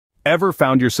Ever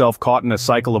found yourself caught in a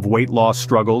cycle of weight loss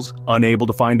struggles, unable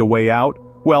to find a way out?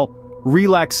 Well,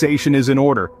 relaxation is in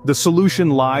order. The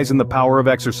solution lies in the power of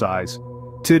exercise.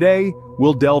 Today,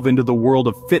 we'll delve into the world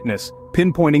of fitness,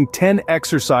 pinpointing 10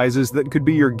 exercises that could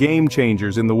be your game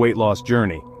changers in the weight loss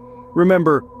journey.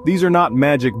 Remember, these are not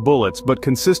magic bullets, but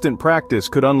consistent practice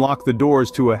could unlock the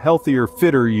doors to a healthier,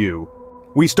 fitter you.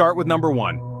 We start with number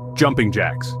 1, jumping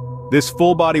jacks. This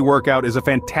full-body workout is a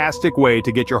fantastic way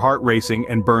to get your heart racing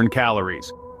and burn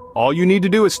calories. All you need to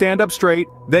do is stand up straight,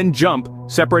 then jump,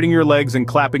 separating your legs and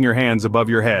clapping your hands above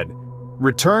your head.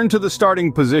 Return to the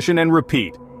starting position and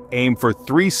repeat. Aim for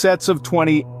 3 sets of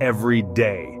 20 every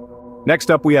day.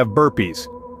 Next up we have burpees.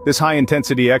 This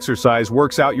high-intensity exercise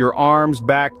works out your arms,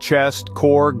 back, chest,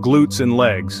 core, glutes, and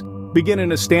legs. Begin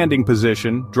in a standing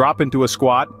position, drop into a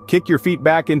squat, kick your feet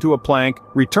back into a plank,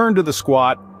 return to the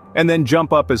squat, and then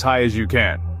jump up as high as you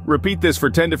can. Repeat this for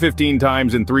 10 to 15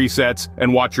 times in 3 sets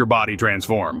and watch your body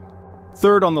transform.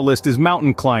 Third on the list is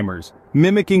mountain climbers.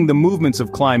 Mimicking the movements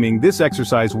of climbing, this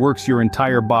exercise works your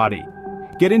entire body.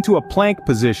 Get into a plank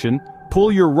position, pull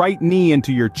your right knee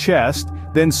into your chest,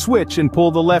 then switch and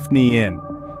pull the left knee in.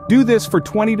 Do this for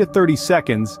 20 to 30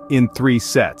 seconds in 3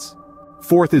 sets.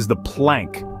 Fourth is the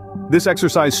plank. This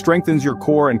exercise strengthens your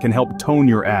core and can help tone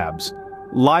your abs.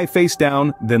 Lie face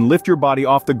down, then lift your body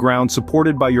off the ground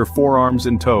supported by your forearms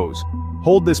and toes.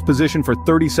 Hold this position for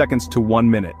 30 seconds to 1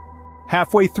 minute.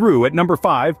 Halfway through, at number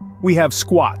 5, we have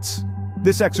squats.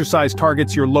 This exercise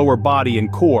targets your lower body and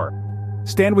core.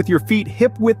 Stand with your feet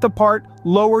hip-width apart,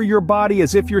 lower your body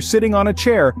as if you're sitting on a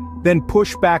chair, then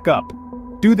push back up.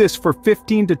 Do this for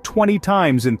 15 to 20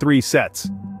 times in 3 sets.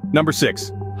 Number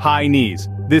 6, high knees.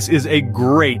 This is a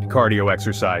great cardio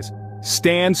exercise.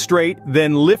 Stand straight,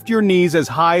 then lift your knees as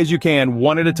high as you can,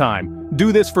 one at a time.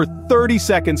 Do this for 30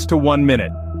 seconds to 1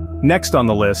 minute. Next on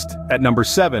the list, at number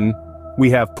 7, we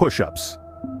have push-ups.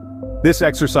 This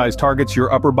exercise targets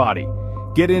your upper body.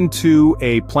 Get into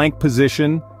a plank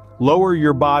position, lower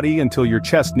your body until your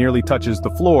chest nearly touches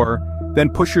the floor, then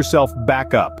push yourself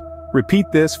back up. Repeat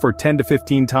this for 10 to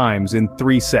 15 times in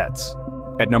 3 sets.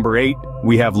 At number 8,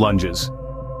 we have lunges.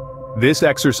 This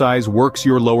exercise works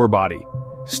your lower body.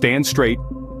 Stand straight,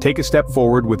 take a step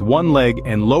forward with one leg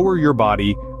and lower your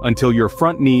body until your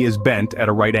front knee is bent at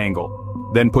a right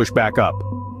angle. Then push back up.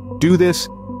 Do this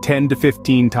 10 to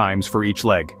 15 times for each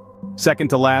leg. Second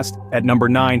to last, at number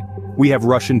 9, we have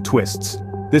Russian twists.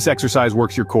 This exercise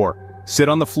works your core. Sit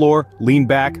on the floor, lean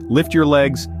back, lift your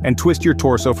legs, and twist your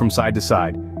torso from side to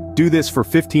side. Do this for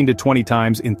 15 to 20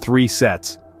 times in 3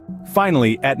 sets.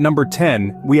 Finally, at number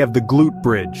 10, we have the Glute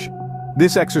Bridge.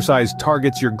 This exercise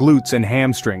targets your glutes and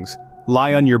hamstrings.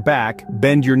 Lie on your back,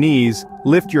 bend your knees,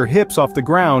 lift your hips off the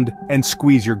ground, and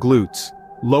squeeze your glutes.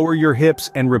 Lower your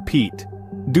hips and repeat.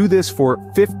 Do this for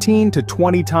 15 to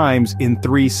 20 times in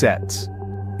 3 sets.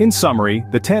 In summary,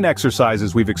 the 10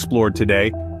 exercises we've explored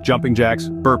today, jumping jacks,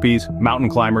 burpees, mountain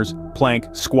climbers, plank,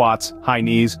 squats, high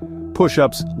knees,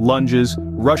 push-ups, lunges,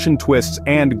 Russian twists,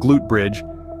 and glute bridge,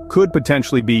 could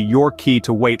potentially be your key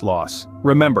to weight loss.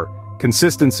 Remember,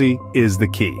 consistency is the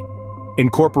key.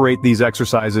 Incorporate these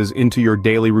exercises into your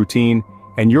daily routine,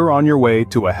 and you're on your way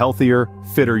to a healthier,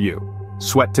 fitter you.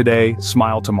 Sweat today,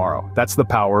 smile tomorrow. That's the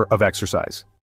power of exercise.